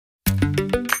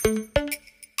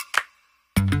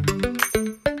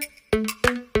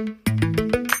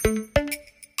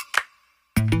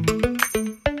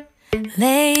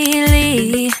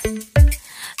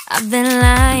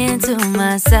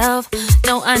myself.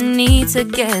 No, I need to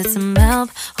get some help.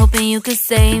 Hoping you could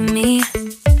save me,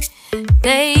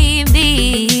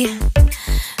 baby.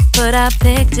 Put our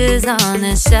pictures on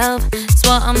the shelf.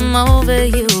 Swore I'm over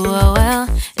you, oh well,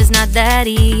 it's not that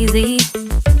easy.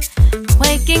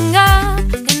 Waking up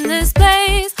in this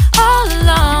place all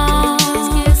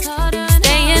alone,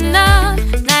 staying up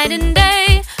night and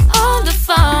day on the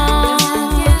phone.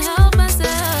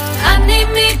 I need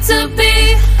me to be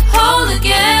whole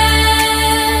again.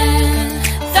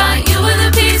 Thought you were the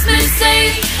piece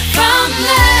missing from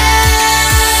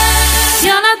left.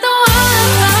 You're not the one.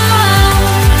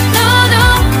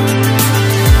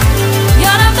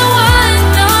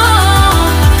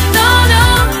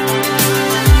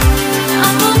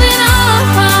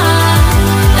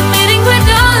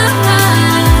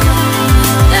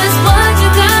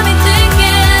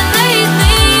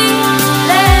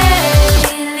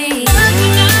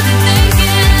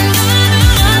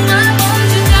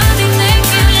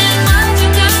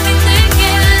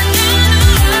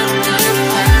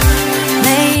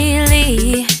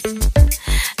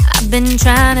 Been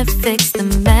trying to fix the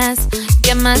mess,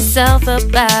 get myself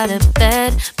up out of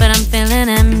bed, but I'm feeling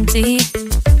empty.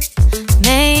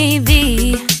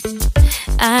 Maybe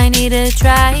I need to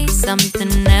try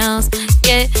something else.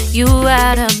 Get you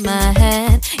out of my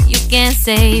head, you can't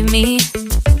save me.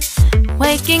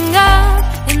 Waking up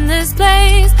in this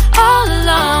place all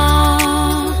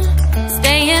alone,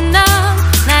 staying up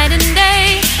night and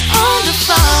day on the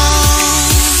phone.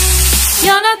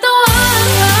 You're not the one.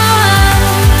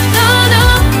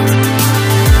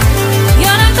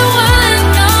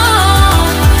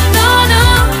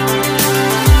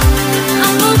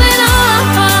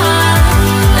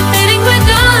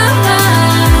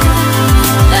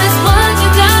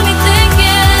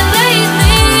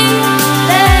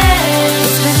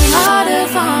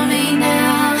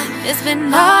 It's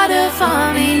been harder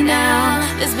for me now.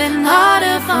 It's been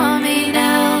harder for me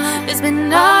now. It's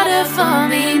been harder for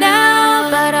me now.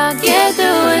 But I'll get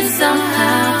through it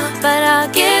somehow. But I'll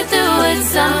get through it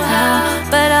somehow.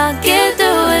 But I'll get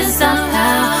through it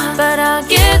somehow. But I'll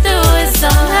get through it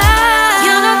somehow.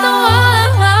 You're not the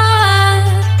one.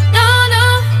 No, no.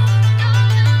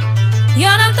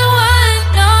 You're not the one.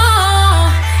 No,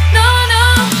 no, no.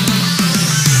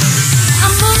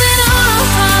 I'm moving on.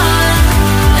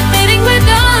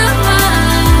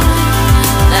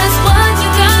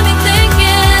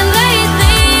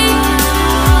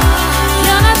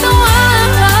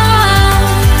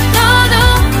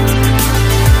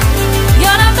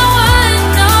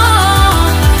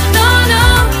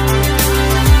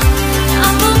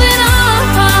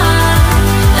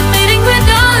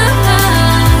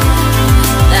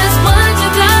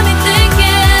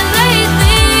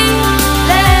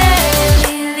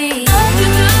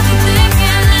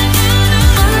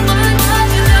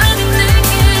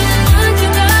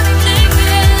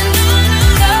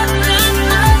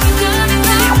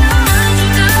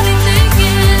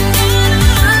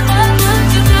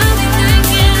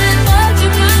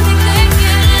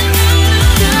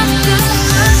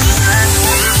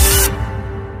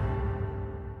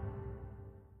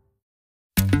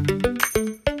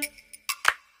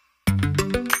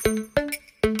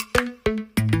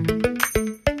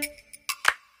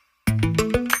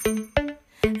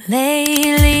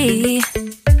 Lately,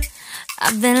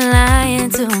 I've been lying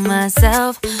to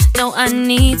myself. No, I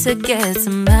need to get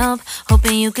some help.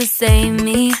 Hoping you could save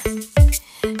me,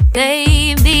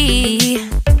 baby.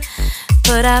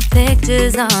 Put our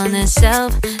pictures on the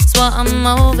shelf. Swore I'm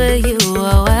over you,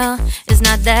 oh well, it's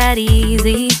not that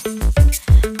easy.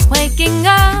 Waking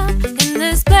up in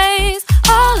this place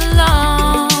all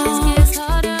alone,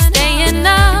 staying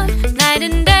up night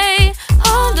and day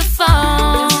on the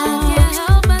phone.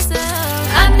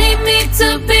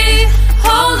 To be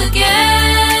whole again.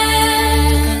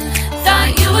 Thought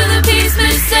you were the piece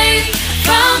missing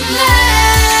from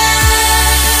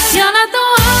left. You're not the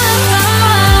one.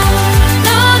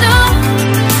 No, no.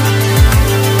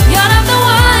 You're not the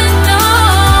one. No,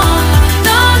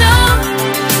 no, no.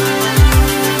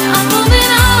 I'm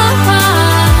moving on,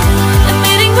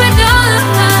 admitting we're done.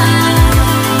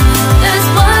 That's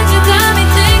what you got me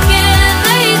thinking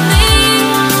lately.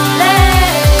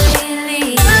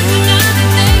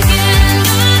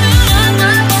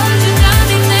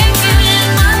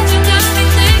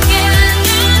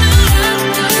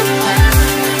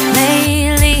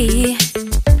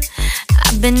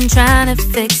 Been trying to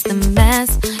fix the mess,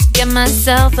 get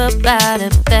myself up out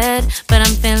of bed, but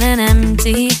I'm feeling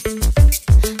empty.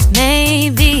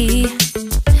 Maybe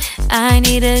I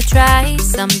need to try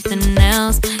something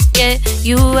else. Get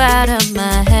you out of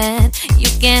my head, you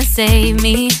can't save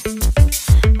me.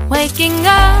 Waking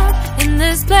up in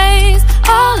this place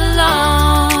all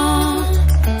alone,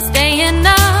 staying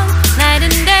up night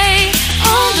and day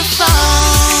on the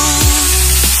phone.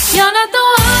 You're not the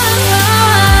one,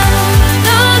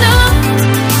 no, no.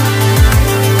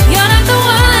 You're not the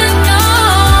one, no,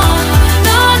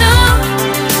 no, no.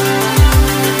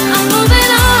 I'm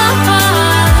moving on,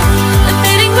 the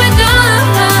feeling we're done.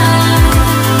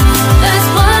 That's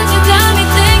what you got me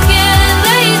thinking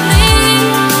lately.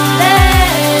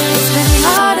 It's been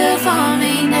harder for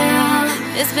me now.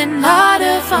 It's been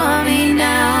harder for me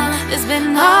now. It's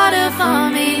been harder for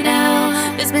me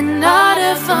now. It's been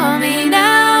harder for me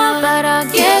now. But I'll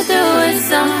get through it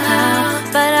somehow.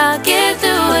 But I'll get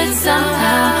through it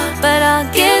somehow. But I'll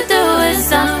get through it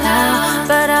somehow.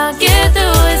 But I'll get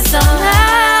through it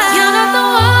somehow. You're not the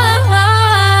one,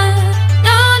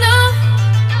 no, no.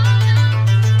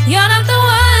 You're not the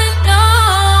one, no,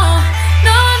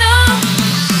 no, no.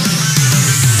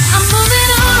 I'm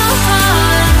moving on,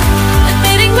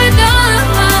 admitting we're done.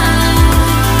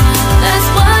 That's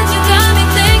what you got me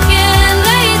thinking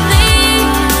lately.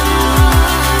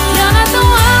 You're not the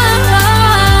one,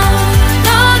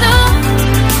 no, no.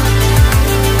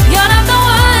 You're not the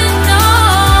one, no,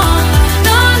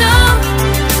 no, no.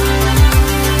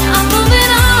 I'm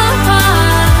moving on,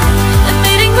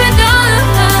 admitting we're done.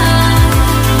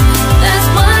 That's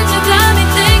what you got me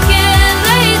thinking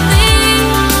lately.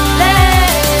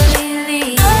 Lately.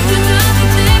 What you got me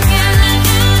thinking.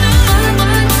 What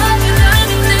you got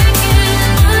me thinking.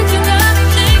 What you got me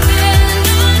thinking.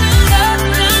 What you got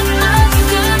me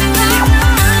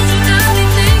thinking. What you got me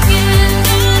thinking.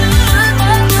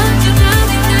 What you got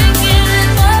me thinking.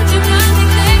 What you got me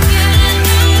thinking.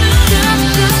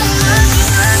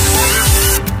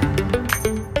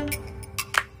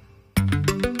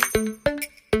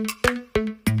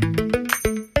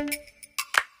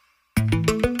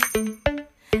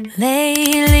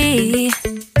 Lately,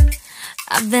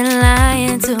 I've been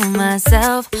lying to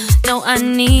myself. No, I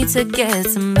need to get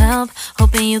some help.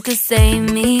 Hoping you could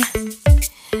save me,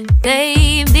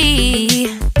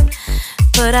 baby.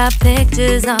 Put our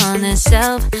pictures on the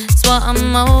shelf. Swore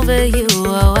I'm over you,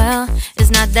 oh well,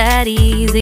 it's not that easy.